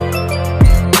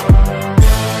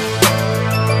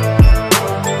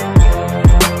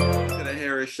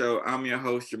Show. I'm your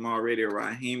host, Jamal Radio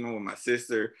Rahima, with my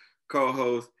sister,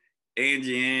 co-host,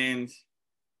 Angie Ange.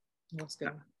 What's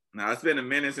good? Now, it's been a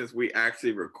minute since we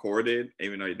actually recorded,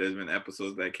 even though there's been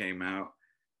episodes that came out.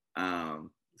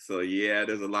 So, yeah,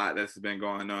 there's a lot that's been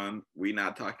going on. We're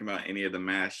not talking about any of the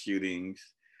mass shootings.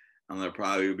 There'll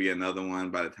probably be another one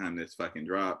by the time this fucking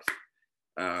drops.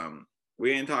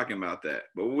 We ain't talking about that.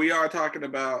 But what we are talking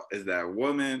about is that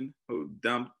woman who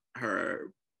dumped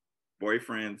her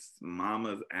boyfriend's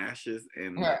mama's ashes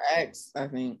in her ex, I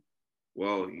think.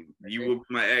 Well, you will be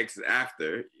my ex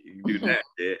after you do that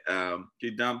shit.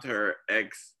 She dumped her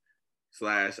ex /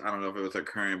 I don't know if it was her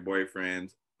current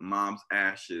boyfriend's mom's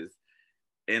ashes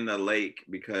in the lake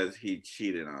because he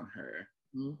cheated on her.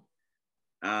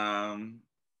 Mm-hmm.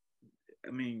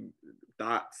 I mean,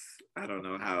 thoughts. I don't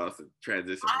know how else to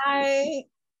transition. I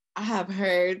have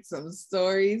heard some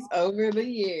stories over the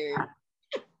years,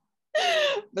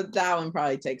 but that one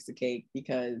probably takes the cake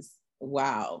because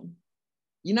wow,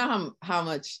 you know how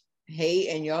much hate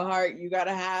in your heart you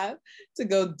gotta have to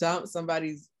go dump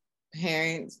somebody's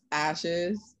parents'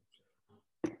 ashes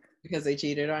because they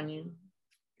cheated on you.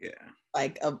 Yeah,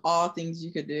 like of all things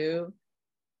you could do,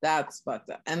 that's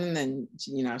fucked up. And then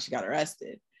she got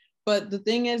arrested. But the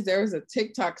thing is, there was a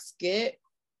TikTok skit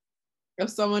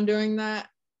of someone doing that.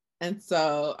 And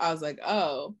so I was like,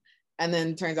 oh. And then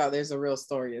it turns out there's a real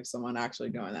story of someone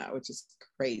actually doing that, which is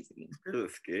crazy. It was a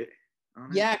skit.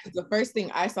 Yeah, because the first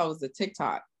thing I saw was the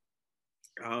TikTok.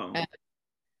 Oh.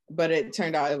 But it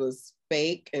turned out it was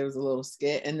fake. It was a little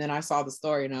skit. And then I saw the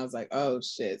story and I was like, oh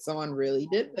shit, someone really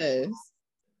did this.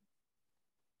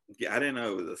 Yeah, I didn't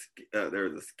know it was there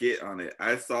was a skit on it.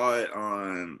 I saw it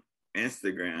on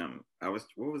Instagram.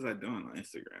 What was I doing on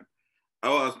Instagram?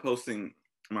 Oh, I was posting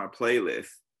my playlist.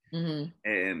 Mm-hmm.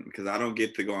 And because I don't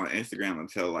get to go on Instagram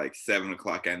until like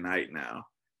 7:00 at night now,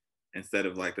 instead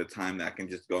of like the time that I can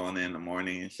just go on in the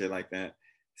morning and shit like that.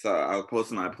 So I was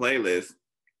posting my playlist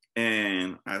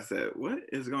and I said, what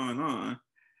is going on?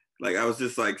 Like, I was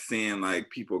just like seeing like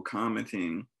people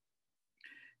commenting,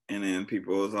 and then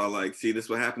people was all like, see, this is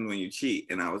what happens when you cheat.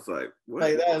 And I was like, what?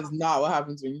 Like, that is not what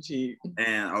happens when you cheat.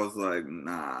 And I was like,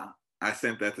 nah. I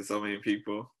sent that to so many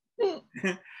people.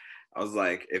 I was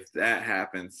like, if that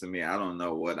happens to me, I don't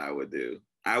know what I would do.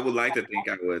 I would like to think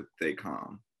I would stay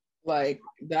calm. Like,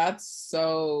 that's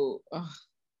so,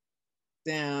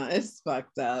 damn, it's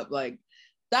fucked up. Like,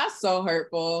 that's so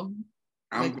hurtful.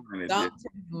 I'm going to dumped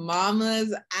his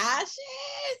mama's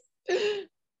ashes.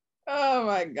 Oh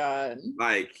my God.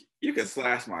 Like, you could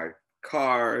slash my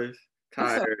car's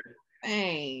tires.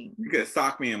 Dang. You could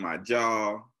sock me in my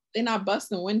jaw. They're not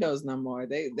busting windows no more.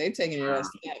 They taking your ass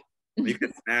back. You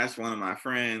could smash one of my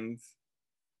friends.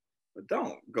 But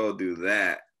don't go do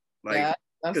that. Like, yeah,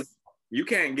 that's... you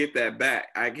can't get that back.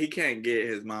 He can't get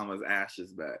his mama's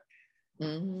ashes back.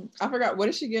 Mm-hmm. I forgot. What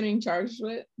is she getting charged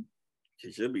with?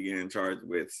 She should be getting charged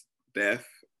with theft.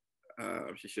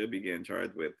 She should be getting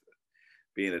charged with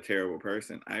being a terrible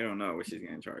person. I don't know what she's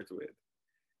getting charged with.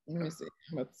 Let me see.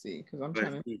 I'm about to see because I'm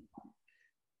trying to see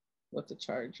what the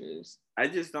charge is. I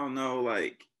just don't know.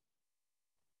 Like,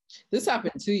 this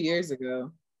happened 2 years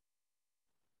ago.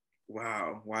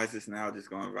 Wow, why is this now just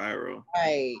going viral?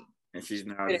 Right. And she's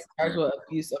now charged with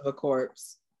abuse of a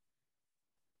corpse.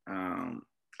 I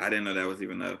didn't know that was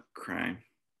even a crime.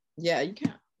 Yeah, you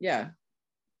can't. Yeah.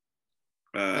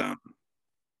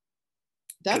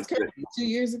 That's crazy. 2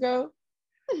 years ago.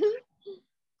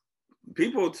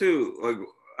 People too,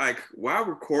 like why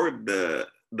record the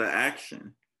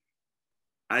action?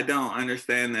 I don't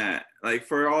understand that. Like,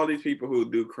 for all these people who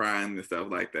do crime and stuff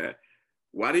like that,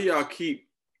 why do y'all keep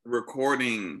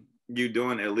recording you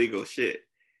doing illegal shit?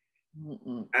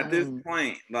 At this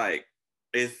point, like,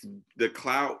 is the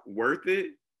clout worth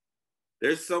it?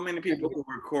 There's so many people who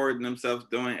record themselves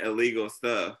doing illegal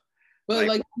stuff. But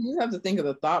like you have to think of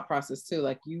the thought process too.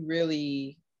 Like, you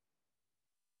really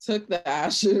took the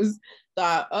ashes,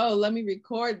 thought, oh, let me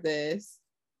record this.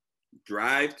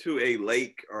 Drive to a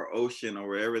lake or ocean or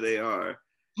wherever they are.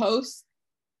 Post,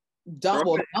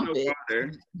 double dump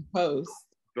it. Post.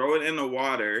 Throw it in the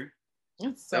water.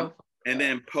 That's so. And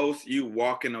then post you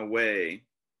walking away,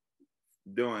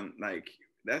 doing like,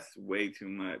 that's way too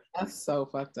much. That's so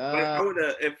fucked up.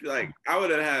 Like, I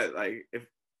would have had like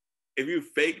if you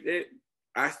faked it,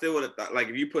 I still would have thought, like,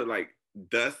 if you put like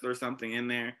dust or something in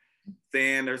there,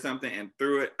 sand or something, and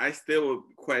threw it, I still would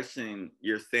question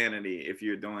your sanity if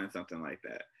you're doing something like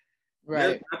that. Right.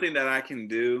 There's nothing that I can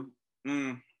do.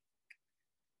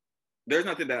 There's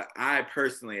nothing that I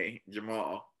personally,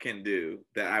 Jamal, can do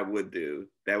that I would do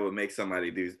that would make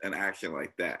somebody do an action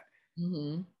like that.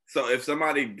 Mm-hmm. So if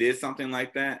somebody did something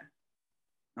like that,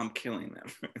 I'm killing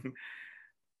them.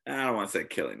 I don't want to say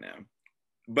killing them,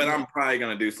 but Yeah. I'm probably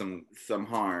gonna do some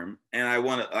harm, and I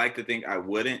like to think I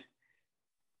wouldn't.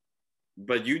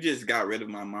 But you just got rid of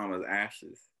my mama's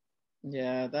ashes.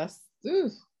 Yeah, that's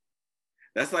oof.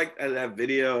 That's like that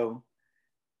video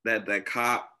that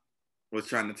cop was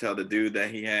trying to tell the dude that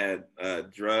he had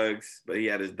drugs, but he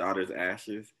had his daughter's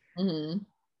ashes. Mm-hmm.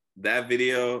 That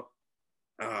video,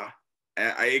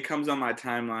 it comes on my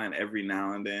timeline every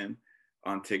now and then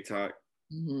on TikTok.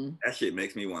 Mm-hmm. That shit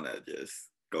makes me want to just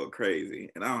go crazy.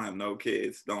 And I don't have no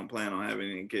kids. Don't plan on having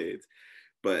any kids.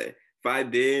 But if I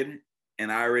did,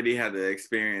 and I already had to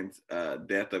experience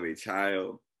death of a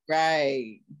child,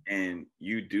 Right. and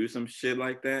you do some shit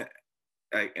like that,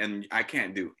 and I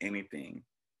can't do anything.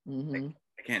 Mm-hmm.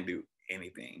 I can't do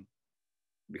anything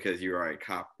because you are a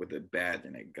cop with a badge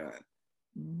and a gun.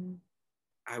 Mm-hmm.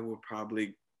 I would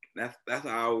probably that's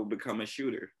how I would become a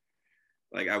shooter.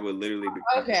 Like I would literally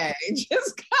become. Okay,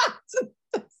 just got to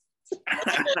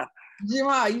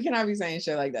Jamal, you cannot be saying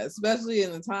shit like that, especially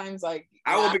in the times like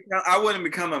I wouldn't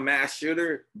become a mass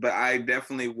shooter, but I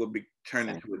definitely would be turned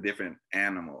into a different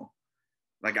animal.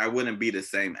 Like I wouldn't be the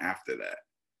same after that.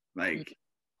 Like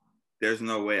there's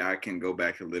no way I can go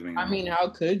back to living. I mean, how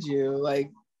could you?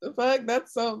 Like the fuck?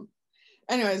 That's so.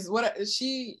 Anyways, what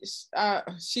she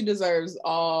deserves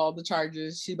all the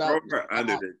charges she about. Throw her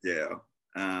under the jail.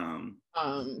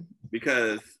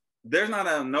 Because there's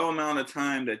not no amount of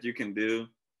time that you can do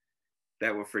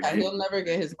that will forgive. He'll never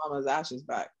get his mama's ashes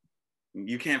back.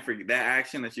 You can't forget that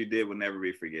action that you did will never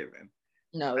be forgiven.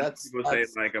 No, that's people say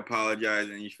like apologize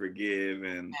and you forgive,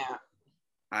 and yeah.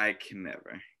 I can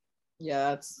never. Yeah,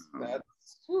 that's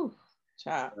whew,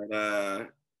 chat. But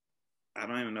I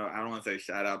don't even know. I don't want to say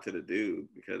shout out to the dude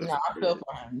because no, I feel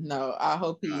for him. No, I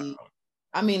hope he.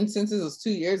 I mean, since it was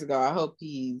 2 years ago, I hope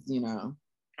he's I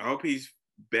hope he's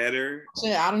better.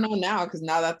 Shit, I don't know now because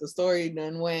now that the story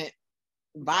then went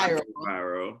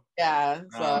viral. Yeah,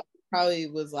 so probably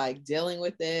was like dealing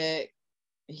with it,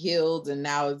 healed, and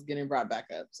now it's getting brought back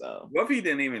up. So what if he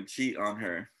didn't even cheat on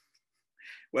her?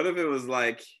 What if it was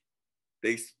like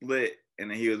they split and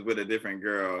then he was with a different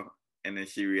girl and then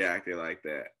she reacted like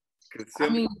that? I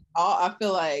mean, I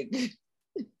feel like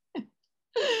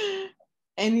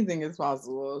anything is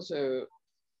possible. Sure.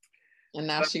 And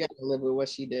now she got to live with what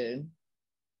she did.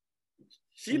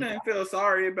 She didn't feel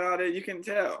sorry about it. You can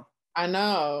tell. I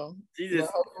know. She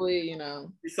just hopefully,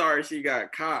 She's sorry she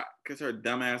got caught because her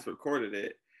dumbass recorded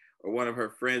it, or one of her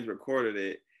friends recorded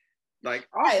it. Like,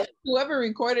 right, whoever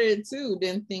recorded it too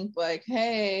didn't think like,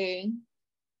 hey,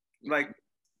 like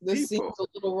this seems a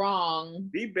little wrong.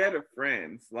 Be better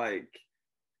friends. Like,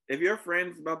 if your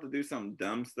friend's about to do some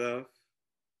dumb stuff,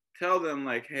 tell them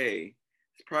like, hey,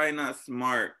 it's probably not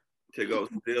smart to go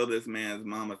steal this man's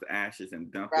mama's ashes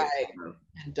and dump it.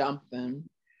 And dump them.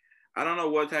 I don't know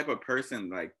what type of person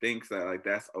like thinks that like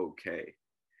that's okay.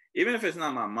 Even if it's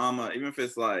not my mama, even if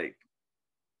it's like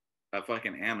a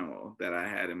fucking animal that I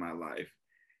had in my life,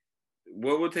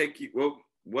 what will take you?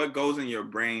 What goes in your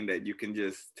brain that you can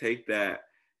just take that,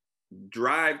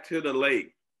 drive to the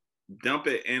lake, dump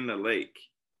it in the lake,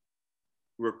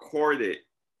 record it,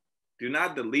 do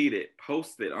not delete it,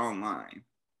 post it online.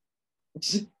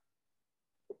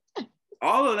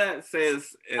 All of that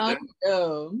says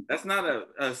that's not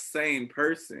a sane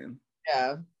person.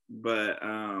 Yeah. But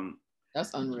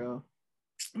that's unreal.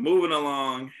 Moving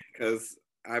along, because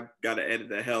I've got to edit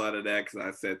the hell out of that because I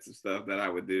said some stuff that I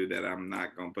would do that I'm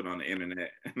not gonna put on the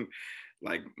internet,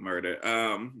 like murder.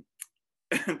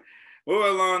 Moving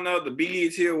along though, the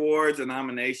BET Awards and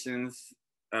nominations.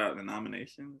 The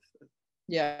nominations.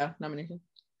 Yeah, nominations.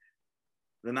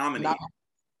 The nominees.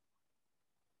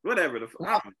 Whatever the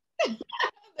fuck.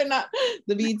 They're not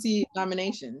the BET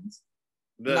nominations.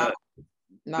 The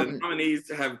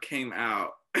nominees have came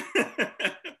out.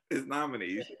 His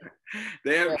nominees.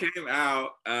 They have came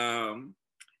out.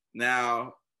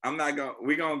 Now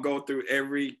we're gonna go through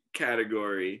every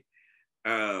category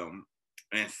and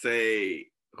say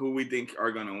who we think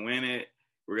are gonna win it.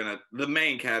 The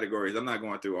main categories. I'm not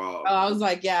going through all. Oh, I was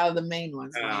like, yeah, the main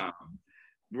ones.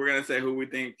 We're gonna say who we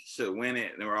think should win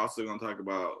it, and we're also gonna talk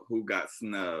about who got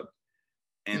snubbed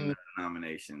in the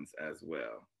nominations as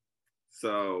well.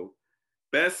 So,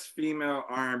 best female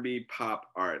R&B pop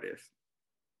artist.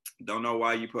 Don't know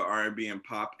why you put R&B and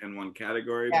pop in one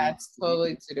category. Yeah, it's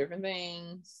totally two different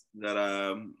things.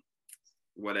 That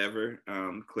whatever.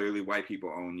 Clearly, white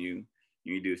people own you.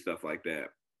 You do stuff like that.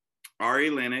 Ari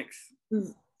Lennox.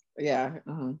 Yeah.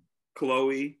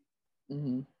 Chloe.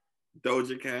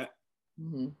 Doja Cat.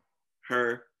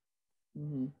 Her.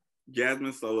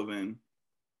 Jasmine Sullivan.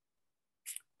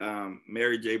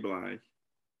 Mary J. Blige.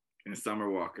 and Summer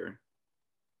Walker.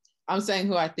 I'm saying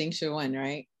who I think should win,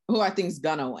 right? Who I think's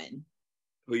gonna win.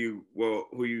 Who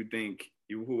you think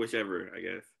whichever, I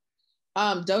guess.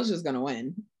 Doja's gonna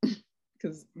win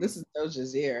because this is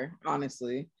Doja's year,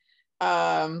 honestly.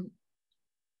 And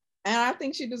I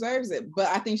think she deserves it, but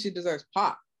I think she deserves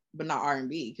pop, but not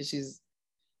R&B because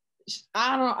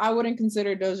I wouldn't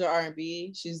consider Doja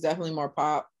R&B. She's definitely more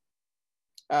pop.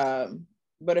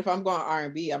 But if I'm going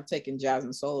R&B, I'm taking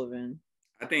Jazmine Sullivan.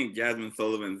 I think Jazmine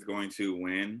Sullivan's going to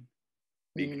win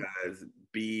because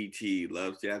BET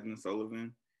loves Jazmine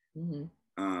Sullivan.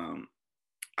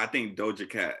 I think Doja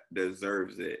Cat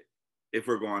deserves it. If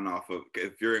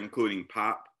you're including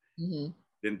pop,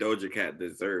 then Doja Cat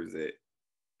deserves it.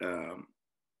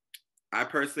 I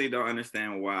personally don't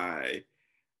understand why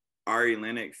Ari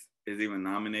Lennox is even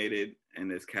nominated in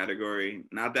this category.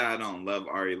 Not that I don't love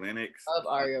Ari Lennox. Love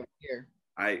Ari over here.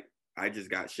 I just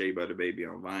got Shea Butter Baby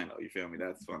on vinyl. You feel me?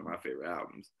 That's one of my favorite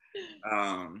albums.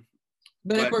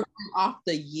 But if we're going off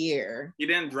the year, he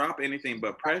didn't drop anything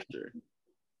but Pressure.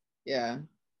 Yeah,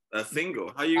 a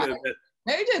single. How you?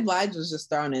 Mary J. Blige was just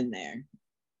thrown in there.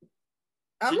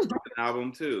 She dropped an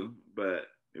album too, but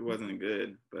it wasn't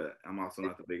good. But I'm also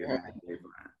not the biggest Mary J.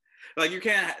 fan. Like you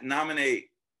can't nominate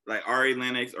like Ari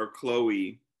Lennox or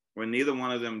Chloe when neither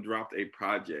one of them dropped a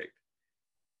project.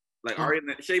 Like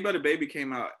Shea Butter Baby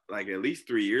came out like at least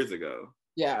 3 years ago.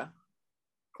 Yeah.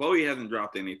 Chloe hasn't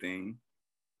dropped anything.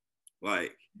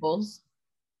 Like. Bulls.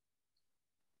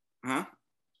 Huh?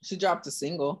 She dropped a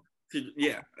single.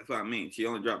 Yeah, that's what I mean. She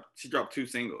dropped 2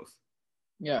 singles.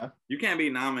 Yeah. You can't be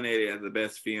nominated as the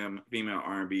best female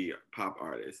R&B pop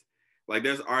artist. Like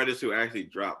there's artists who actually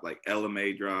dropped, like Ella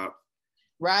Mai dropped.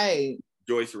 Right.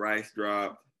 Joyce Rice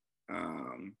dropped.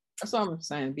 That's what I'm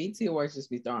saying. BT Awards just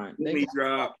be throwing. They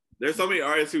dropped. There's so many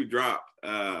artists who dropped.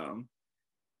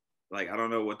 Like I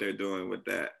don't know what they're doing with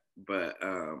that, but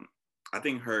I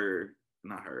think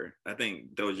I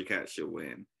think Doja Cat should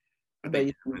win. I bet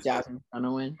you think Jazmine's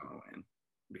gonna win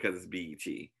because it's BET.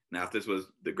 Now, if this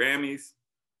was the Grammys,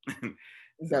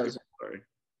 Doja.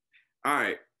 All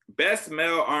right, best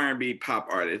male R&B pop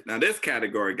artist. Now, this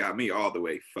category got me all the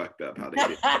way fucked up. How they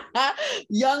did.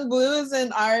 Young Blues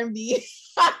and R&B.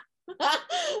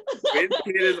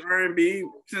 WizKid is R&B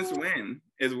since when?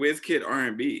 Is WizKid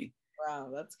R&B?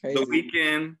 Wow, that's crazy. The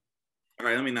Weeknd. All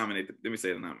right, let me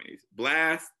say the nominees.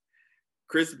 Blast,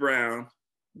 Chris Brown,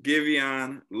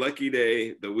 Giveon, Lucky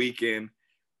Day, The Weeknd,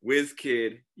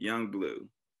 WizKid, Young Blue.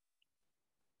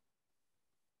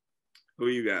 Who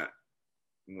you got?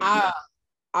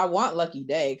 I want Lucky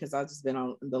Day because I've just been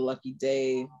on the Lucky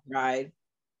Day ride.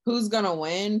 Who's gonna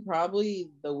win? Probably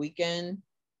The Weeknd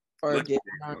or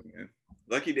Giveon.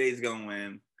 Lucky Day's gonna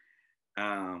win.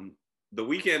 The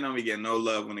Weeknd don't be getting no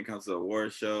love when it comes to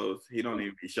award shows. He don't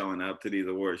even be showing up to these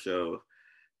award shows.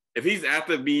 If he's at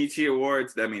the BET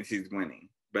Awards, that means he's winning.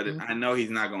 But I know he's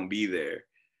not going to be there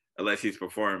unless he's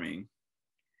performing.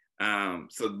 So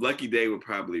Lucky Day would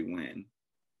probably win.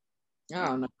 I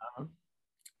don't know.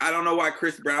 I don't know why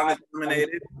Chris Brown is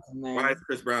nominated. Why is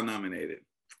Chris Brown nominated?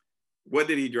 What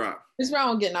did he drop? Chris Brown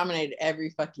will get nominated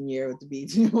every fucking year with the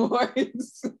BET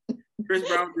Awards. Chris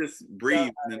Brown just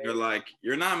breathes and they're like,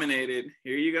 you're nominated.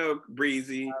 Here you go,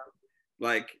 Breezy.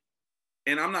 Like,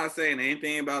 and I'm not saying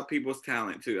anything about people's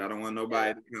talent too. I don't want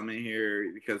nobody to come in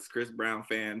here because Chris Brown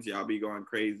fans, y'all be going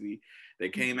crazy. They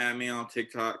came at me on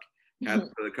TikTok, had to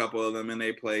put a couple of them in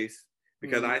their place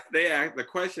because the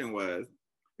question was,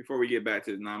 before we get back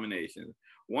to the nominations,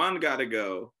 one got to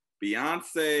go,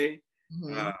 Beyonce,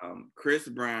 Chris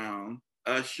Brown,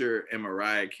 Usher, and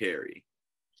Mariah Carey.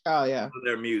 Oh yeah. For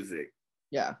their music.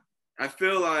 Yeah. I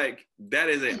feel like that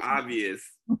is an obvious.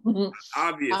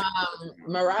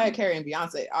 Mariah Carey and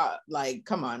Beyonce, like,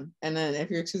 come on. And then if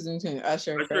you're choosing between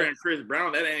Usher and Chris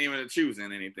Brown, that ain't even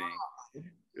choosing anything.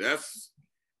 That's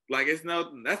like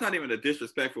that's not even a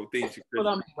disrespectful thing. People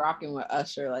don't be rocking with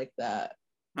Usher like that.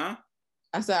 Huh?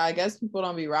 I said, I guess people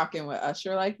don't be rocking with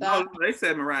Usher like that. No, they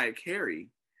said Mariah Carey.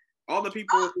 All the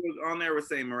people who was on there were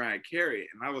saying Mariah Carey,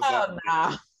 and I was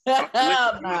I'm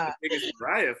the biggest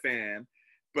Mariah fan,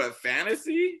 but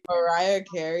Fantasy, Mariah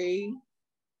Carey.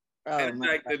 And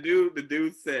like the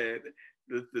dude said,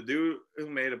 the dude who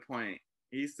made a point,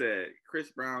 he said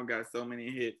Chris Brown got so many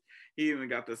hits. He even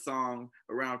got the song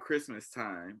around Christmas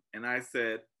time, and I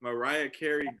said Mariah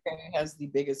Carey has the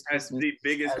biggest Christmas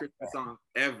song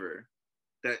ever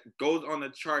that goes on the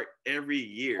chart every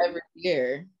year. Every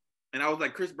year. And I was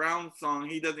like, Chris Brown's song,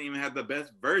 he doesn't even have the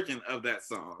best version of that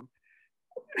song.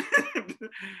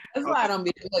 That's why I don't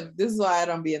be. Look, this is why I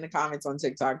don't be in the comments on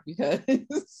TikTok because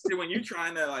when you're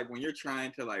trying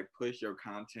to push your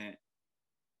content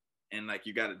and like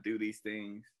you got to do these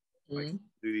things, like Mm-hmm.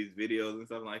 do these videos and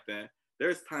stuff like that.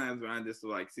 There's times where I'm just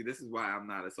like, see, this is why I'm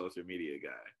not a social media guy.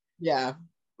 Yeah.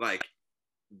 Like,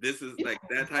 this is like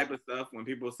that type of stuff. When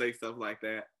people say stuff like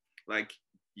that, like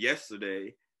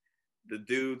yesterday, the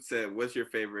dude said, "What's your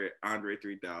favorite Andre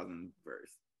 3000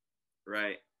 verse?"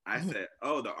 Right? I said,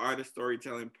 "Oh, the Art of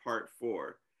Storytelling Part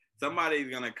 4." Somebody's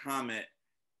gonna comment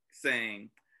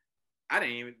saying, "I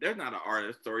didn't even. There's not an Art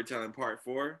of Storytelling Part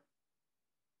 4."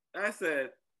 I said,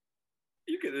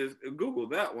 "You could just Google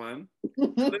that one." I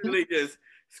literally just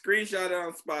screenshot it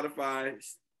on Spotify,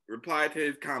 replied to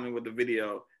his comment with the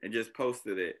video, and just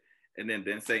posted it, and then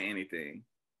didn't say anything.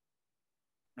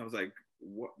 I was like,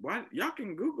 "What? Y'all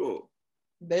can Google."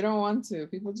 They don't want to.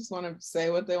 People just want to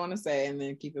say what they want to say and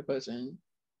then keep it pushing.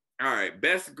 All right,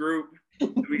 best group.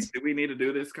 Do we need to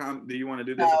do this? Do you want to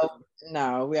do this?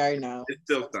 No, we already know. It's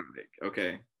Silk Sonic,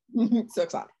 okay.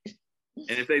 Silk Sonic.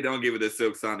 And if they don't give it to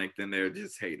Silk Sonic, then they're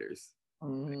just haters.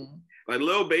 Mm-hmm. Like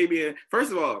Lil Baby.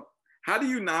 First of all, how do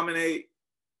you nominate?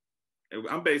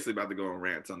 I'm basically about to go on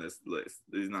rants on this list,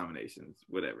 these nominations,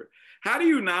 whatever. How do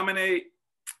you nominate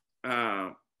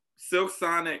Silk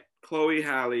Sonic, Chloe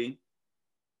Halle,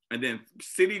 and then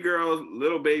City Girls,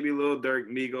 Lil Baby, Lil Durk,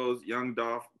 Migos, Young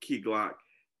Dolph, Key Glock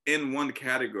in one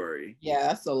category? Yeah,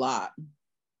 that's a lot.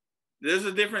 There's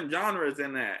a different genres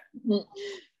in that.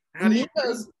 How do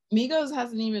Migos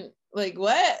hasn't even, like,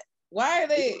 what? Why are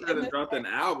they? They haven't dropped an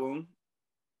album.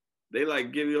 They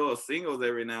like give you all singles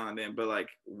every now and then, but like,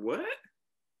 what?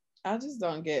 I just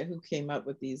don't get who came up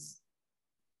with these.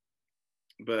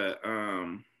 But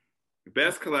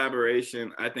best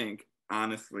collaboration, I think,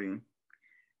 honestly,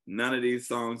 none of these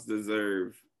songs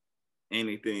deserve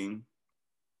anything.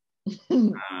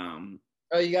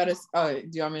 Oh, you gotta. Oh, do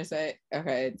you want me to say it?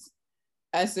 Okay, it's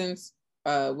Essence,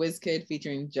 Wizkid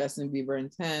featuring Justin Bieber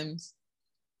and Tems.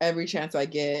 Every Chance I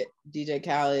Get, DJ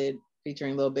Khaled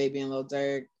featuring Lil Baby and Lil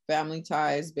Durk. Family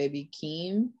Ties, Baby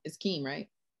Keem. It's Keem, right?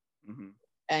 Mm-hmm.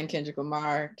 And Kendrick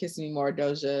Lamar, Kiss Me More,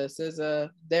 Doja,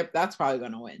 SZA. That's probably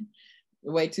gonna win.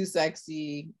 Way Too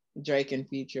Sexy, Drake and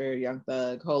Future, Young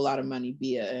Thug, Whole Lot of Money,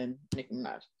 Bia, and Nicki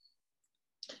Minaj.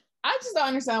 I just don't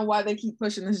understand why they keep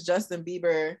pushing this Justin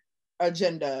Bieber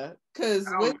agenda. Because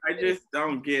I just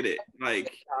don't get it.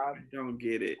 Like, I don't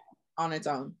get it. On its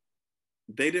own.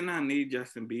 They did not need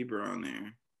Justin Bieber on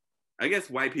there. I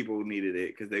guess white people needed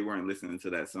it because they weren't listening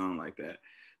to that song like that.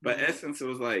 But Essence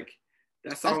was like,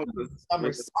 that song was a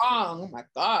summer song. Oh my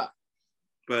God.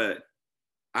 But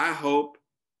I hope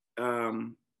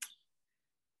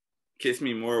Kiss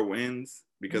Me More wins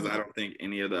because I don't think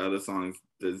any of the other songs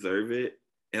deserve it.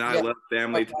 And I love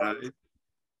Family Ties.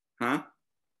 Huh?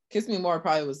 Kiss Me More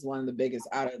probably was one of the biggest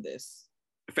out of this.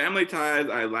 Family Ties,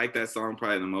 I like that song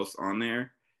probably the most on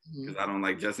there because I don't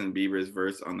like Justin Bieber's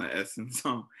verse on the Essence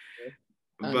song.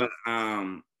 But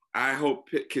I hope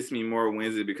Kiss Me More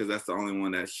wins it because that's the only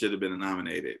one that should have been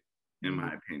nominated, in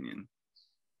my opinion.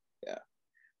 Yeah.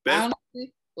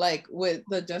 Honestly, like with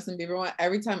the Justin Bieber one,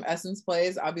 every time Essence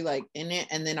plays, I'll be like in it,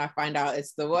 and then I find out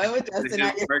it's the one with Justin.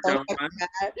 I get so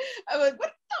mad. I'm like,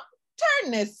 what?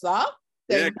 Turn this off.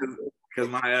 Yeah, because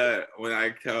my when I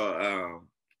tell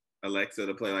Alexa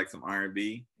to play like some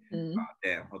R&B. Oh,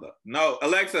 damn, hold up. No,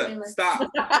 Alexa, stop.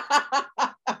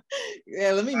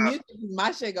 Yeah, let me mute it because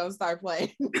my shit gonna start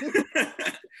playing.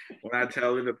 When I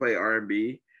tell her to play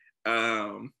R&B,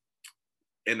 and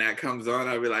that comes on,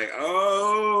 I'll be like,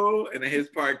 oh, and then his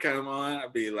part come on, I'll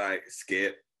be like,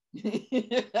 skip. Like,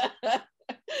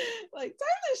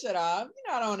 turn this shit off. You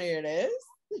know I don't want to hear this.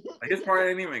 Like, his part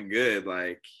ain't even good.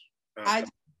 Like,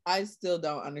 I still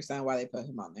don't understand why they put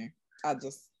him on there. That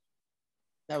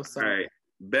was so. All right,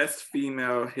 best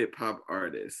female hip hop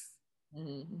artist.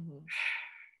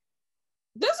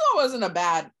 This one wasn't a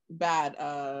bad.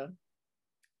 I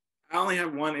only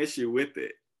have one issue with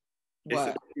it. What?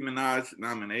 It's a Nicki Minaj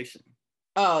nomination.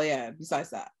 Oh yeah.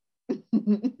 Besides that,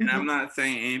 and I'm not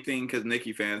saying anything because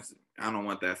Nicki fans, I don't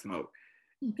want that smoke.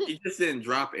 She just didn't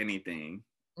drop anything.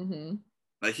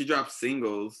 Like she dropped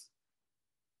singles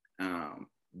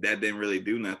that didn't really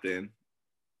do nothing.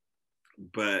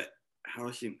 But how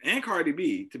is she? And Cardi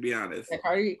B, to be honest. Yeah,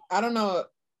 Cardi, I don't know.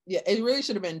 Yeah, it really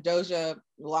should have been Doja,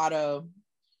 Lotto,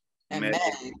 and Meg.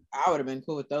 I would have been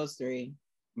cool with those three.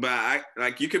 But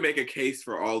you could make a case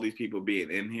for all these people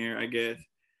being in here, I guess.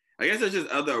 I guess there's just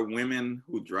other women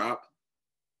who dropped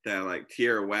that like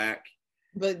Tierra Whack.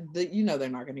 But they're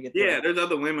not going to get. Yeah, there's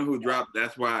other women who dropped.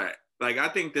 That's why. Like I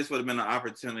think this would have been an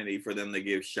opportunity for them to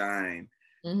give shine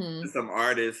to some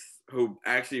artists who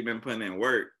actually been putting in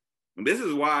work. And this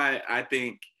is why I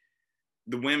think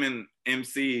the women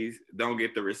MCs don't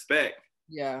get the respect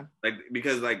Yeah. Like,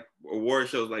 because like award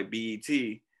shows like BET,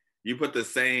 you put the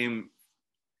same,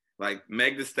 like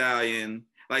Meg Thee Stallion,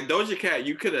 like Doja Cat,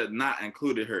 you could have not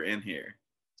included her in here.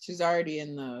 She's already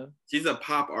in the. She's a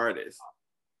pop artist.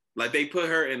 Like they put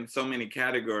her in so many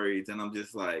categories, and I'm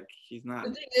just like, she's not.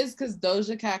 The thing is, because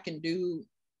Doja Cat can do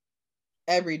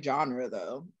every genre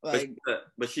though. Like,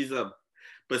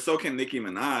 but so can Nicki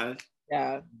Minaj.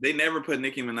 Yeah. They never put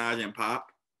Nicki Minaj in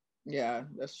pop. Yeah,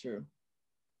 that's true.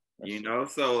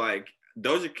 So like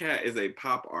Doja Cat is a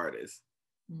pop artist.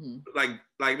 Mm-hmm.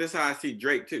 Like this is how I see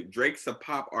Drake too. Drake's a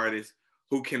pop artist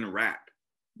who can rap.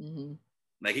 Mm-hmm.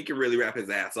 Like he can really rap his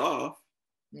ass off.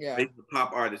 Yeah. He's a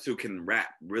pop artist who can rap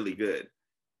really good.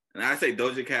 And I say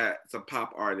Doja Cat's a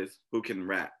pop artist who can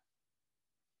rap.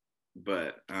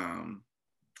 But who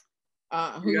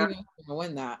you gonna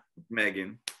win that?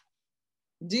 Megan.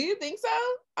 Do you think so?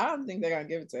 I don't think they're gonna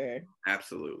give it to her.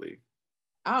 Absolutely.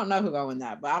 I don't know who's gonna win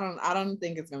that, but I don't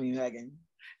think it's gonna be Megan.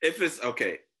 If it's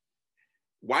okay,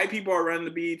 white people are running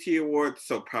the BET Awards,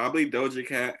 so probably Doja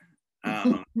Cat.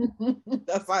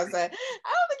 That's why I said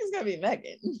I don't think it's gonna be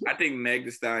Megan. I think Meg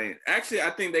Thee Stallion. Actually,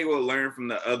 I think they will learn from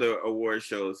the other award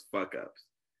shows fuck ups,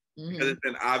 because it's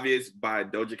been obvious by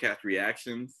Doja Cat's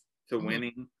reactions to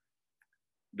winning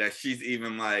that she's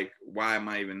even like, why am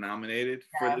I even nominated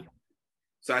for this?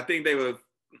 So I think they would,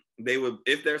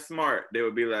 if they're smart, they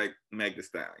would be like Meg Thee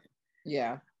Stallion.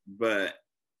 Yeah. But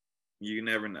you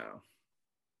never know.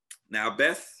 Now,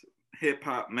 best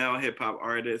male hip hop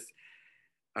artist.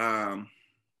 I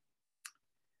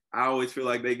always feel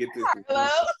like they get this.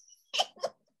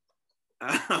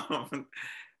 Hello.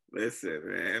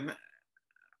 Listen,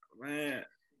 man.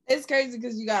 It's crazy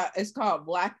because it's called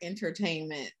Black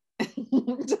Entertainment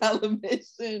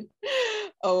Television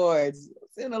Awards.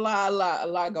 Seeing a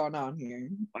lot going on here.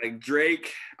 Like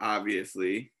Drake,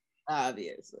 obviously.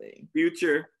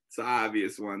 Future, it's an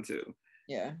obvious one too.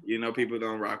 Yeah. People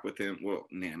don't rock with him. Well,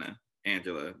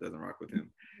 Angela doesn't rock with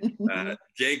him.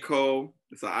 J. Cole,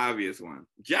 it's an obvious one.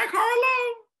 Jack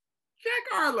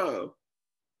Harlow.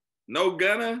 No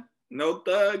Gunna, no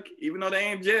Thug, even though they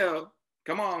ain't jail.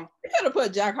 Come on. They could have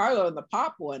put Jack Harlow in the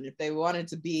pop one if they wanted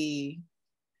to be.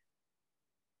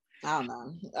 I don't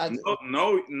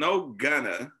know. No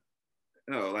Gunna.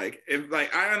 No, like if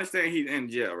I understand he's in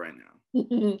jail right now.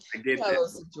 I get that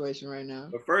situation right now.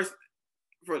 But first,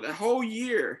 for the whole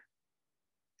year,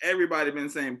 everybody been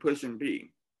saying Pushin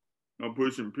P. No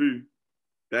Pushin P.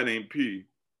 That ain't P.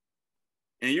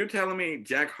 And you're telling me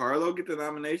Jack Harlow get the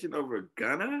nomination over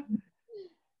Gunna?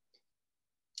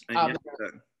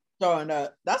 Throwing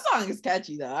up. That song is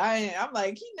catchy though. I'm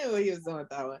like, he knew what he was doing with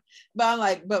that one. But I'm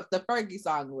like, but the Fergie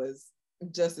song was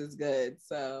just as good.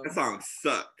 So that song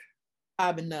sucked.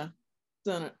 I've been done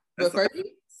it. But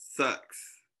Fergie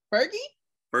sucks. Fergie?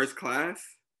 First Class?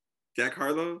 Jack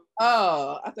Harlow?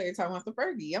 Oh, I thought you were talking about the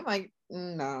Fergie. I'm like,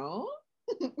 no.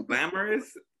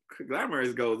 Glamorous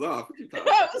goes off.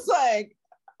 I was like,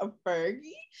 a Fergie?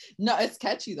 No, it's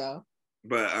catchy though.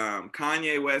 But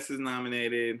Kanye West is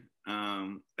nominated.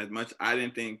 As much I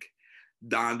didn't think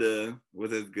Donda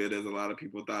was as good as a lot of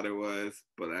people thought it was,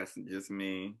 but that's just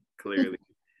me, clearly.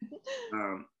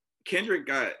 Kendrick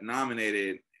got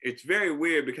nominated. It's very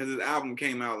weird because his album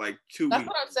came out like 2 weeks. That's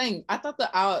what I'm saying. I thought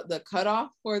the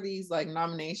cutoff for these like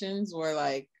nominations were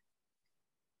like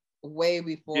way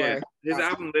before. Yeah, his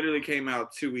album literally came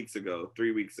out 2 weeks ago,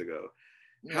 3 weeks ago.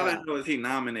 Yeah. How the hell is he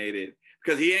nominated?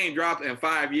 Because he ain't dropped in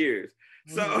 5 years.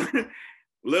 So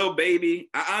Lil Baby,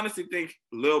 I honestly think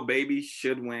Lil Baby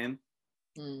should win.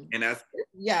 And that's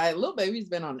Lil Baby's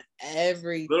been on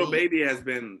everything. Lil Baby has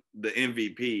been the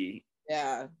MVP.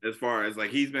 Yeah. As far as like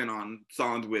he's been on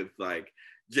songs with like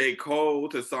J. Cole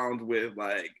to songs with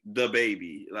like The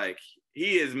Baby. Like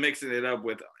he is mixing it up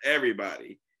with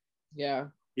everybody. Yeah.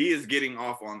 He is getting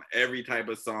off on every type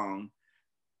of song.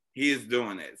 He is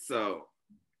doing it. So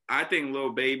I think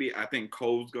Lil Baby, I think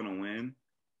Cole's gonna win.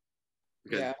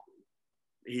 Because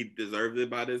he deserves it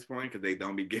by this point because they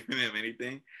don't be giving him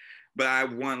anything. But I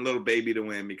want Lil Baby to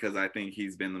win because I think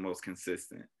he's been the most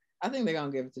consistent. I think they're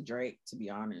gonna give it to Drake, to be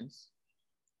honest.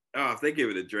 Oh, if they give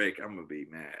it to Drake, I'm gonna be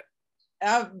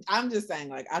mad. I'm just saying,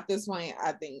 like at this point,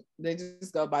 I think they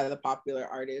just go by the popular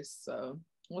artists. So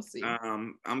we'll see.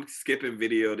 I'm skipping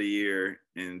Video of the Year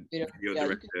and Video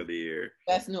Director of the Year.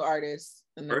 Best new artist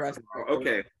and the rest.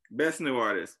 Okay, best new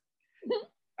artist.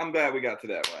 I'm glad we got to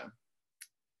that one.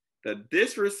 The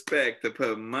disrespect to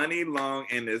put Money Long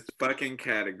in this fucking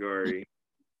category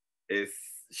is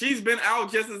she's been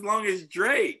out just as long as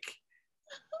Drake,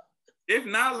 if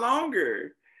not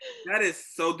longer. That is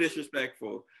so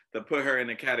disrespectful. to put her in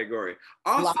the category.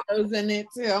 Also, Lotto's in it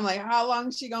too. I'm like, how long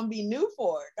is she gonna be new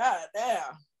for? God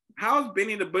damn. how is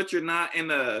Benny the Butcher not in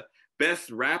the best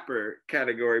rapper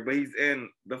category, but he's in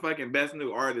the fucking best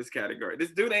new artist category? This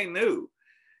dude ain't new.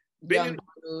 Young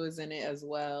Blue is in it as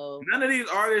well. None of these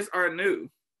artists are new.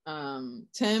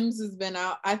 Tems has been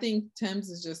out. I think Tems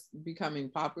is just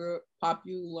becoming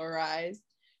popularized.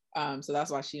 So that's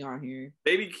why she on here.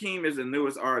 Baby Keem is the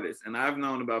newest artist, and I've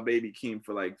known about Baby Keem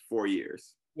for like 4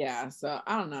 years. Yeah, so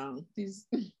I don't know.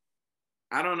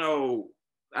 I don't know.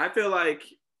 I feel like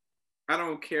I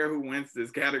don't care who wins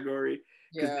this category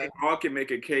because they all can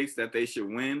make a case that they should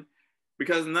win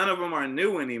because none of them are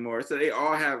new anymore. So they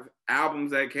all have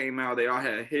albums that came out. They all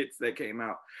had hits that came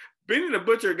out. Benny the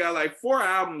Butcher got like 4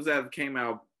 albums that came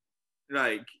out.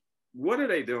 Like, what are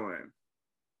they doing?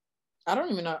 I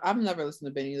don't even know. I've never listened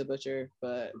to Benny the Butcher,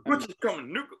 but Butcher's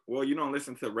coming. Well, you don't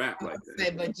listen to rap like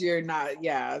that. But you're not,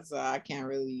 yeah. So I can't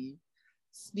really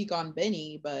speak on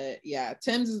Benny, but yeah,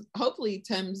 Tems. Hopefully,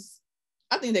 Tems.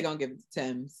 I think they're gonna give it to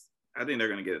Tems. I think they're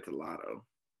gonna get it to Lotto.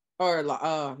 Or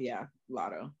oh yeah,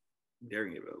 Lotto. They're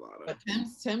gonna give it to Lotto. But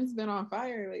Tems been on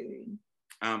fire lately.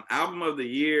 Album of the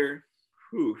year.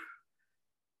 Whew.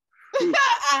 I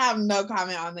have no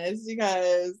comment on this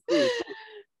because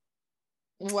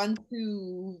 1,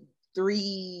 2,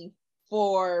 3,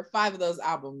 4, 5 of those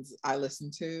albums I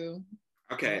listened to.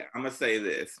 Okay, I'm gonna say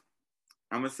this.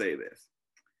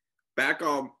 Back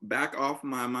off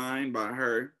my mind by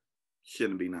her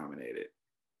shouldn't be nominated.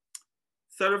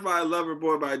 Certified Lover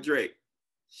Boy by Drake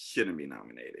shouldn't be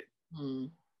nominated.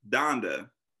 Donda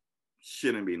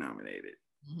shouldn't be nominated.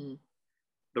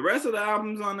 The rest of the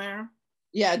albums on there.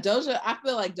 Yeah, Doja. I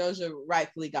feel like Doja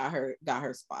rightfully got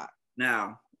her spot.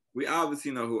 Now we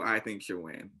obviously know who I think should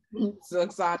win.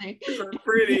 Silk Sonic. So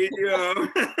pretty, you know.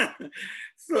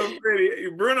 So pretty.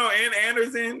 Bruno and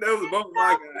Anderson. Those are both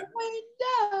my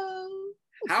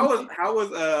guys. How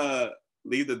was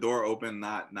Leave the Door Open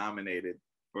not nominated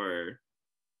for?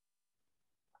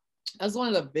 That's one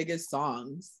of the biggest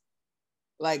songs.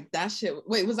 Like that shit.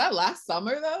 Wait, was that last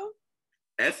summer though?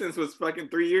 Essence was fucking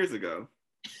 3 years ago.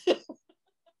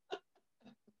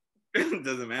 It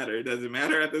doesn't matter. It doesn't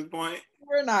matter at this point.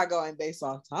 We're not going based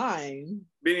off time.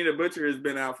 Benny the Butcher has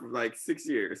been out for like 6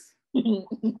 years.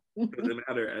 Doesn't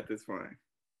matter at this point.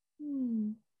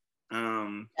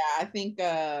 Yeah, I think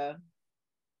I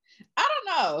don't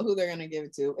know who they're gonna give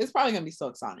it to. It's probably gonna be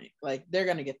Silk Sonic. Like they're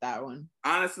gonna get that one.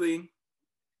 Honestly,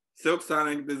 Silk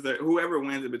Sonic whoever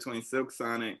wins it between Silk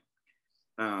Sonic,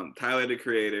 Tyler the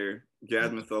Creator,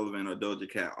 Jasmine Sullivan, or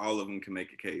Doja Cat, all of them can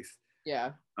make a case.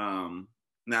 Yeah.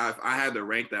 Now, if I had to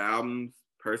rank the albums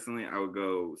personally, I would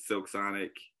go Silk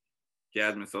Sonic,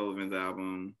 Jasmine Sullivan's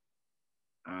album,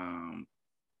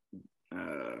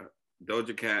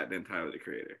 Doja Cat, then Tyler the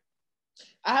Creator.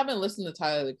 I haven't listened to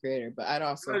Tyler the Creator, but I'd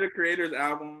also. Tyler the Creator's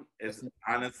album is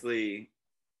honestly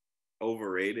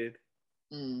overrated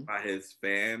by his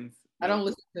fans. I don't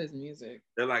listen to his music.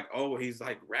 They're like, oh, he's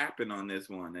like rapping on this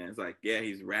one. And it's like, yeah,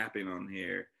 he's rapping on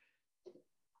here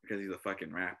because he's a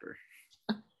fucking rapper.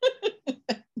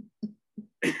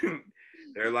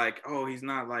 They're like, oh, he's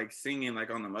not like singing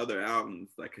like on them other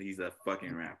albums, like he's a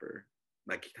fucking rapper.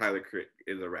 Like Tyler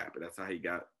is a rapper. That's how he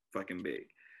got fucking big.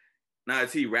 Now,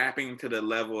 is he rapping to the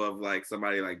level of like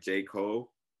somebody like J.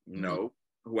 Cole? No,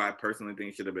 who I personally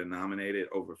think should have been nominated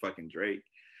over fucking Drake,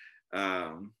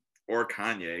 or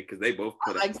Kanye, because they both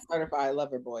put. I like Certified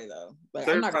Lover Boy though. Like,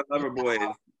 Certified Lover Boy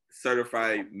is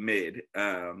certified mid.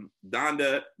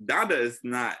 Donda is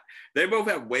not. They both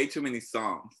have way too many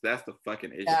songs. That's the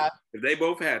fucking issue. Yeah. If they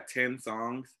both had 10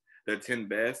 songs, they're 10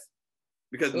 best,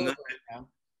 because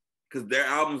their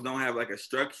albums don't have like a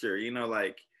structure. You know,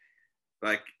 like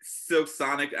Silk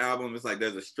Sonic album is like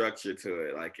there's a structure to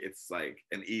it. Like it's like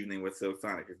an evening with Silk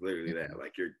Sonic. It's literally that.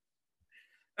 Like you're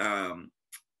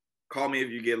Call Me If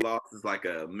You Get Lost is like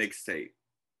a mixtape.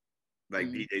 Like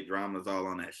DJ Drama's all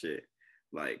on that shit.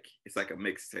 Like it's like a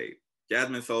mixtape.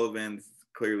 Jasmine Sullivan's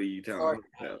clearly You Tell Me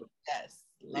Hotels. Yes.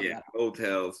 Yeah,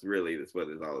 Hotels really is what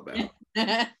it's all about.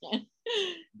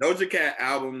 Doja Cat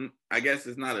album, I guess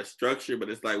it's not a structure, but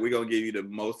it's like we're gonna give you the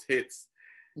most hits.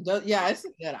 Yeah, it's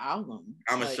a good album.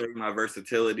 I'm gonna show you my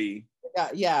versatility.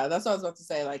 Yeah, that's what I was about to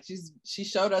say. Like she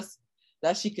showed us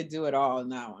that she could do it all in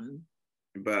that one.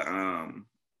 But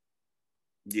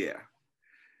yeah.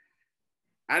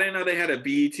 I didn't know they had a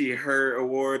BET Her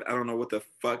Award. I don't know what the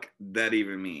fuck that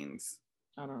even means.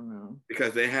 I don't know.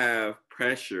 Because they have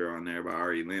Pressure on there by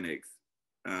Ari Lennox,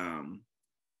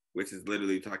 which is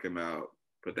literally talking about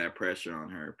put that pressure on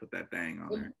her, put that thing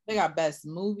on her. They got best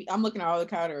movie. I'm looking at all the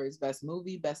categories: best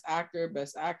movie, best actor,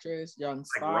 best actress, young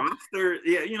star. Like roster,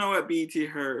 yeah, you know what? BET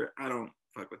her, I don't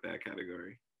fuck with that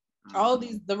category. All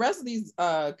these, the rest of these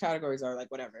categories are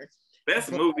like whatever.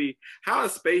 Best movie. How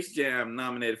is Space Jam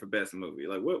nominated for best movie?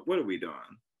 Like, what are we doing?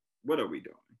 What are we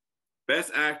doing?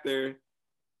 Best actor.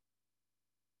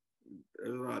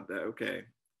 There's a lot of that. Okay.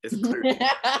 It's clear.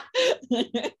 I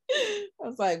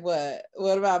was like, what?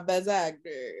 What about best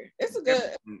actor? It's a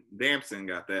good. Damson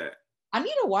got that. I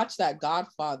need to watch that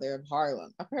Godfather of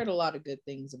Harlem. I've heard a lot of good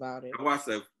things about it. I watched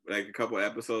a couple of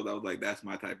episodes. I was like, that's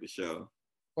my type of show.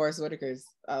 Forest Whitaker's.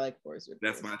 I like Forest Whitaker.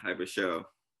 That's my type of show.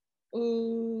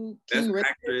 Ooh, Best King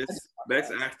actress.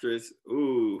 Best actress.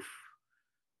 Ooh,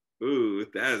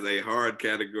 that is a hard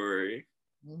category.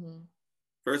 Mm-hmm.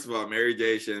 First of all, Mary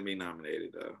J shouldn't be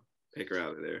nominated though. Take her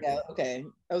out of there. Yeah, okay.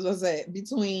 I was gonna say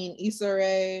between Issa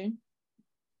Rae.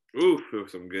 Ooh,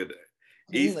 some good.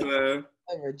 Issa.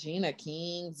 Regina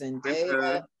King,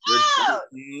 Zendaya. Regina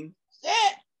King.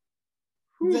 Shit.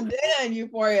 Zendaya and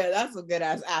Euphoria. That's a good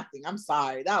ass acting. I'm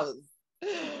sorry. That was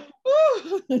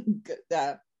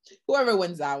good. Whoever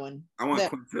wins that one. I want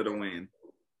Quinta to win,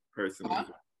 personally. Huh?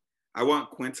 I want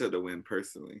Quinta to win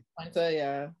personally. Quinta,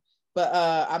 yeah. But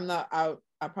I'm not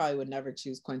I probably would never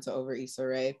choose Quinta over Issa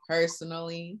Rae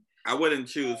personally. I wouldn't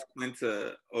choose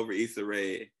Quinta over Issa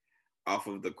Rae off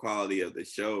of the quality of the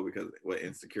show because what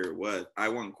Insecure was. I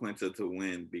want Quinta to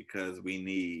win because we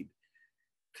need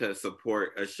to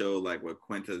support a show like what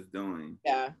Quinta's doing.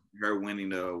 Yeah. Her winning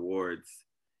the awards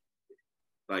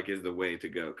like is the way to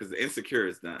go because Insecure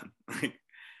is done. Like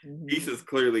Issa's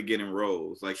clearly getting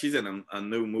roles. Like she's in a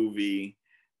new movie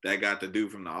that got the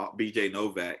dude from the BJ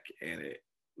Novak in it.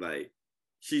 Like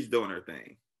she's doing her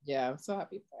thing. Yeah, I'm so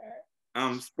happy for her.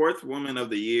 Sportswoman of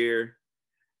the year.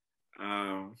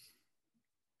 I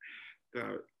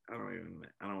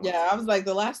was like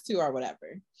the last two are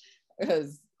whatever.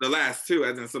 Because the last two,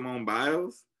 as in Simone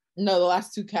Biles? No, the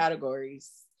last two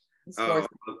categories. Oh,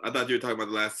 I thought you were talking about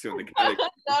the last two in the category.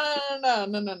 No.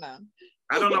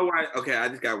 I don't know why. Okay, I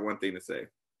just got one thing to say.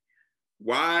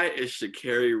 Why is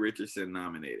Sha'Carri Richardson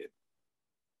nominated?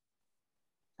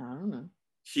 I don't know.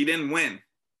 She didn't win.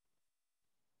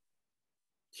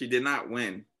 She did not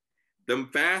win. Them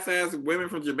fast ass women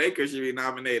from Jamaica should be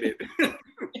nominated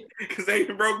because they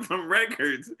broke some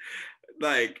records.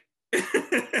 Like,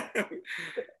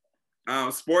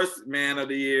 Sportsman of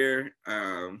the Year.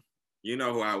 You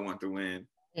know who I want to win.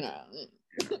 You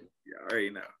already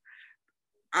know.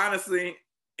 Honestly,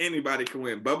 anybody can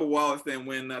win. Bubba Wallace didn't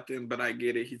win nothing, but I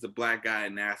get it. He's a black guy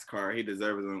in NASCAR. He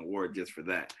deserves an award just for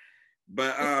that.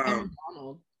 But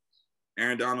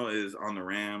Aaron Donald is on the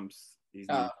Rams. He's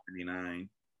 99,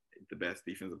 the best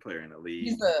defensive player in the league.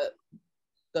 He's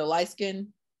the light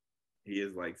skin. He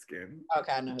is light skin.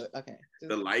 Okay, I know. Okay.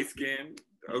 The light skin.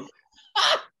 Okay.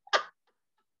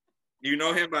 You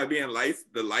know him by being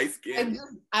the light skin.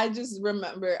 I just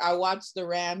remember I watched the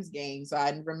Rams game, so I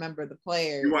remember the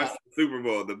players. You watched the Super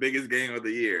Bowl, the biggest game of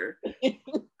the year.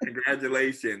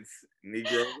 Congratulations,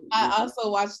 Negro. I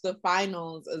also watched the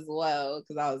finals as well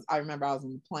because I remember I was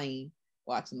on the plane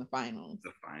watching the finals.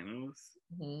 The finals?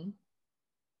 Mm-hmm.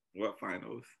 What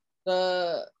finals?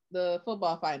 The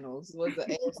football finals was the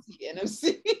AFC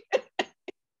NFC.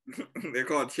 They're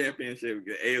called championship,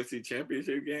 AFC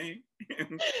championship game.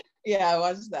 Yeah, I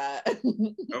watched that.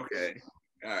 Okay,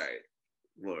 all right.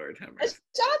 Lord have mercy.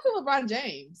 Shout out to LeBron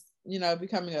James.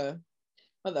 Becoming a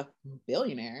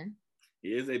billionaire. He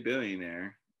is a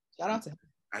billionaire. Shout out to him.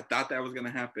 I thought that was gonna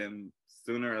happen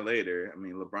sooner or later. I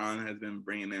mean, LeBron has been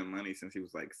bringing in money since he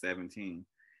was like 17.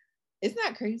 Isn't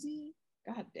that crazy?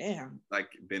 God damn. Like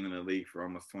been in the league for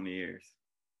almost 20 years.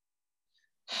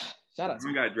 Shout out to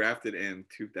him. He got drafted in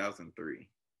 2003.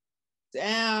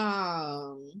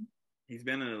 Damn. He's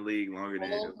been in the league longer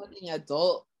than fucking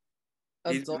adult.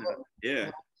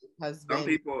 Yeah. Some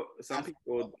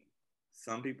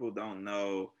people don't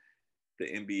know the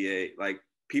NBA. Like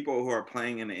people who are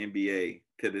playing in the NBA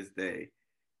to this day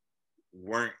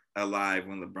weren't alive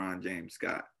when LeBron James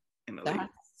got in the league.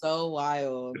 That's so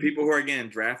wild. The people who are getting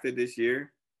drafted this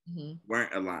year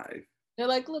weren't alive. They're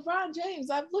like, LeBron James,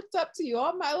 I've looked up to you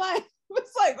all my life.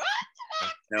 It's like, what?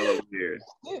 That's hella weird.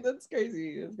 Dude, that's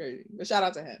crazy. That's crazy. But shout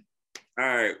out to him. All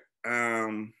right.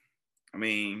 I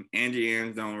mean, Angie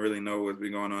Ann's don't really know what's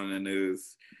been going on in the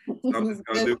news.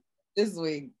 So this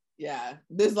week, yeah.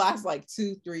 This last like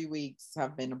 2-3 weeks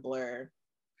have been a blur.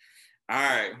 All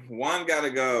right. One gotta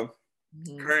go.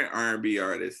 Current R&B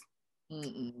artist. Go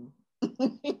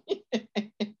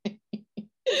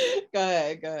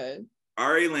ahead.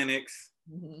 Ari Lennox,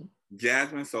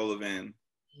 Jasmine Sullivan,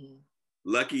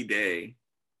 Lucky Day.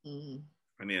 Mm-hmm.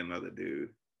 I need another dude.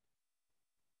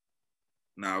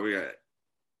 No, we got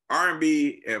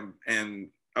R&B and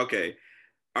okay.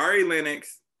 Ari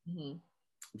Lennox, Mm-hmm.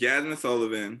 Jasmine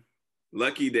Sullivan,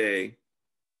 Lucky Day,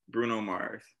 Bruno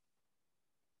Mars.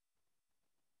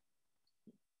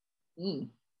 Mm.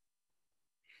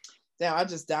 Damn, I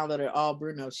just downloaded all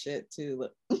Bruno shit too.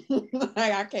 Like,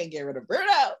 I can't get rid of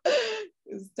Bruno.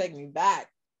 It's taking me back.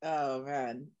 Oh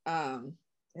man.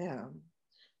 Yeah.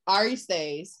 Ari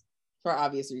stays for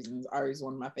obvious reasons. Ari's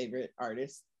one of my favorite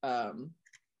artists. Ah!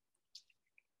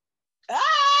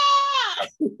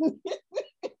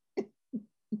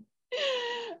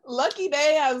 Lucky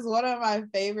Day has one of my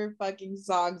favorite fucking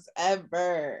songs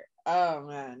ever. Oh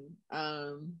man.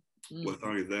 What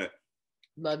song is that?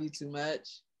 Love You Too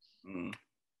Much. Mm.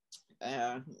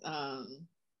 Yeah.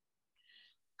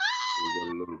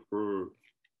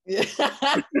 Yeah.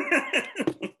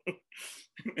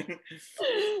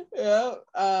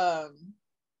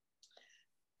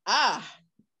 Yeah.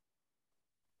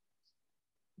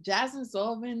 Jasmine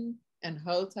Sullivan and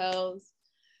Hotels,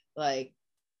 like,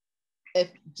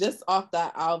 if just off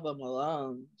that album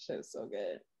alone, shit is so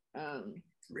good.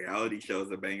 Reality Show's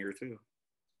a banger too.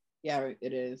 Yeah,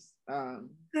 it is. Let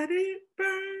it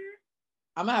burn.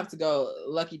 I'm gonna have to go.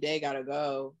 Lucky Day gotta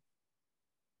go.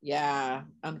 Yeah,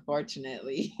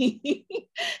 unfortunately.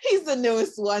 He's the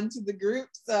newest one to the group,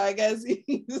 so I guess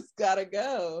he's gotta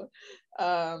go.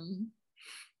 Okay.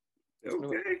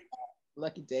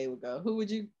 Lucky Day would go. Who would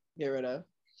you get rid of?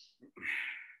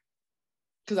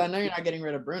 Because I know you're not getting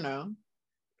rid of Bruno.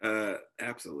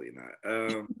 Absolutely not.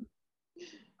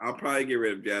 I'll probably get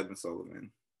rid of Jasmine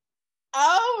Sullivan.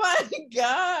 Oh my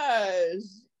gosh.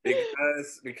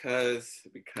 Because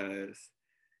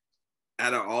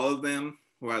out of all of them,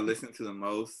 who I listen to the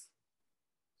most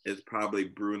is probably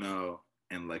Bruno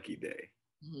and Lucky Day.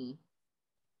 Mm-hmm.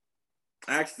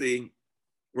 Actually,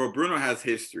 well, Bruno has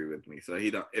history with me, so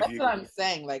he don't. That's what I'm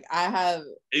saying. Like, I have.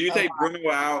 If you take Bruno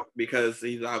out, because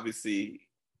he's obviously,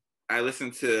 I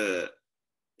listened to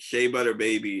Shea Butter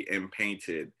Baby and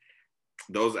Painted.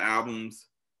 Those albums,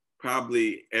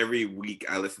 probably every week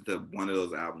I listen to one of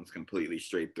those albums completely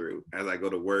straight through. As I go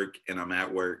to work and I'm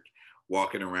at work,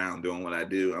 walking around doing what I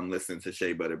do, I'm listening to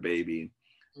Shea Butter Baby.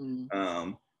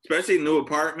 Especially New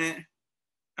Apartment.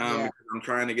 Because I'm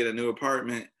trying to get a new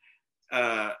apartment.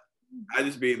 I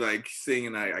just be like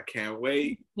singing, I can't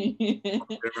wait.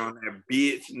 Around that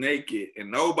bitch naked and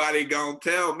nobody gonna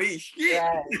tell me shit.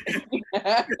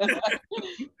 Right.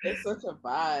 It's such a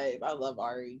vibe. I love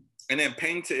Ari. And then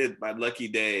Painted by Lucky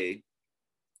Day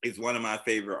is one of my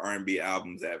favorite R&B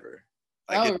albums ever.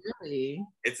 Like, really?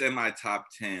 It's in my top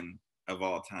 10 of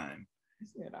all time.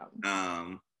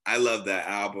 I love that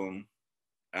album.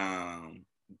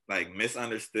 Like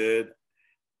Misunderstood,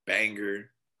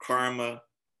 banger. Karma,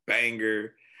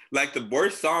 banger. Like, the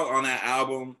worst song on that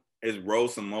album is Roll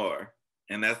Some More,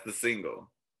 and that's the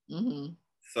single. Mm-hmm.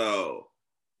 So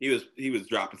he was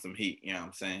dropping some heat, you know what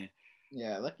I'm saying?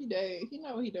 Yeah, Lucky Day, he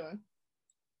know what he doing.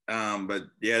 But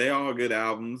yeah, they're all good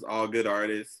albums, all good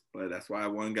artists, but that's why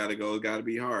one gotta go, gotta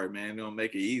be hard, man. Don't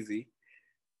make it easy.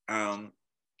 I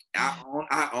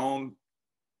own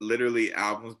literally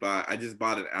albums I just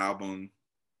bought an album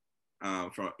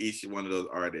from each one of those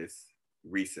artists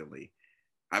recently.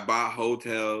 I bought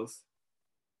Hotels.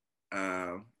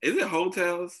 Is it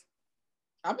Hotels?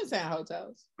 I've been saying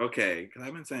Hotels. Okay, because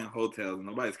I've been saying Hotels and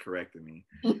nobody's correcting me.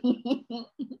 It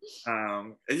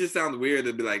just sounds weird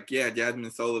to be like, yeah,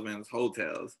 Jasmine Sullivan's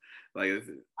Hotels. Like,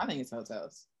 I think it's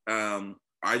Hotels.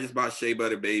 I just bought Shea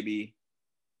Butter Baby.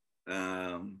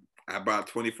 I bought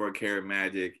 24 Karat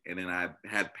Magic, and then I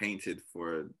had Painted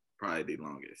for probably the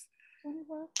longest.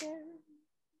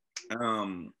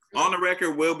 On the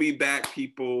Record will be back,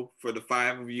 people, for the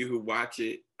 5 of you who watch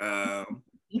it.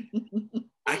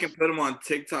 I can put them on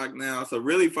TikTok now, so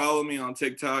really follow me on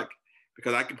TikTok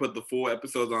because I can put the full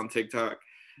episodes on TikTok.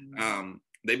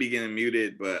 They be getting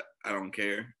muted, but I don't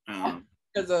care.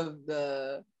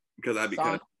 Because I be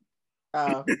cussing.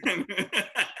 Oh.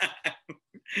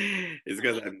 It's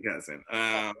because I be cussing.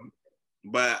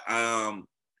 But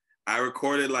I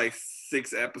recorded like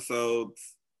 6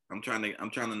 episodes. I'm trying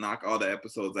to knock all the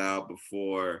episodes out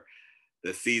before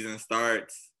the season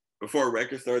starts, before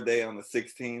Record Store Day on the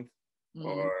 16th,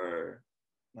 or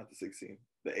not the 16th,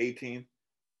 the 18th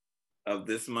of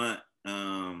this month.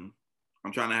 I'm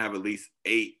trying to have at least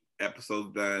 8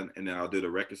 episodes done, and then I'll do the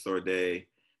Record Store Day,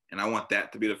 and I want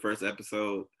that to be the first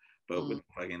episode. But with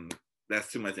fucking,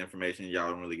 that's too much information. Y'all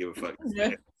don't really give a fuck.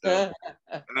 So,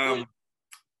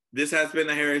 this has been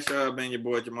the Harris Show. I've been your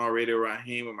boy Jamal Radio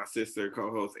Raheem with my sister,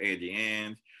 co-host Angie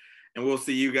Ange. And we'll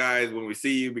see you guys when we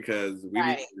see you because we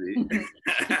right. need to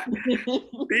see.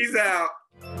 Peace out.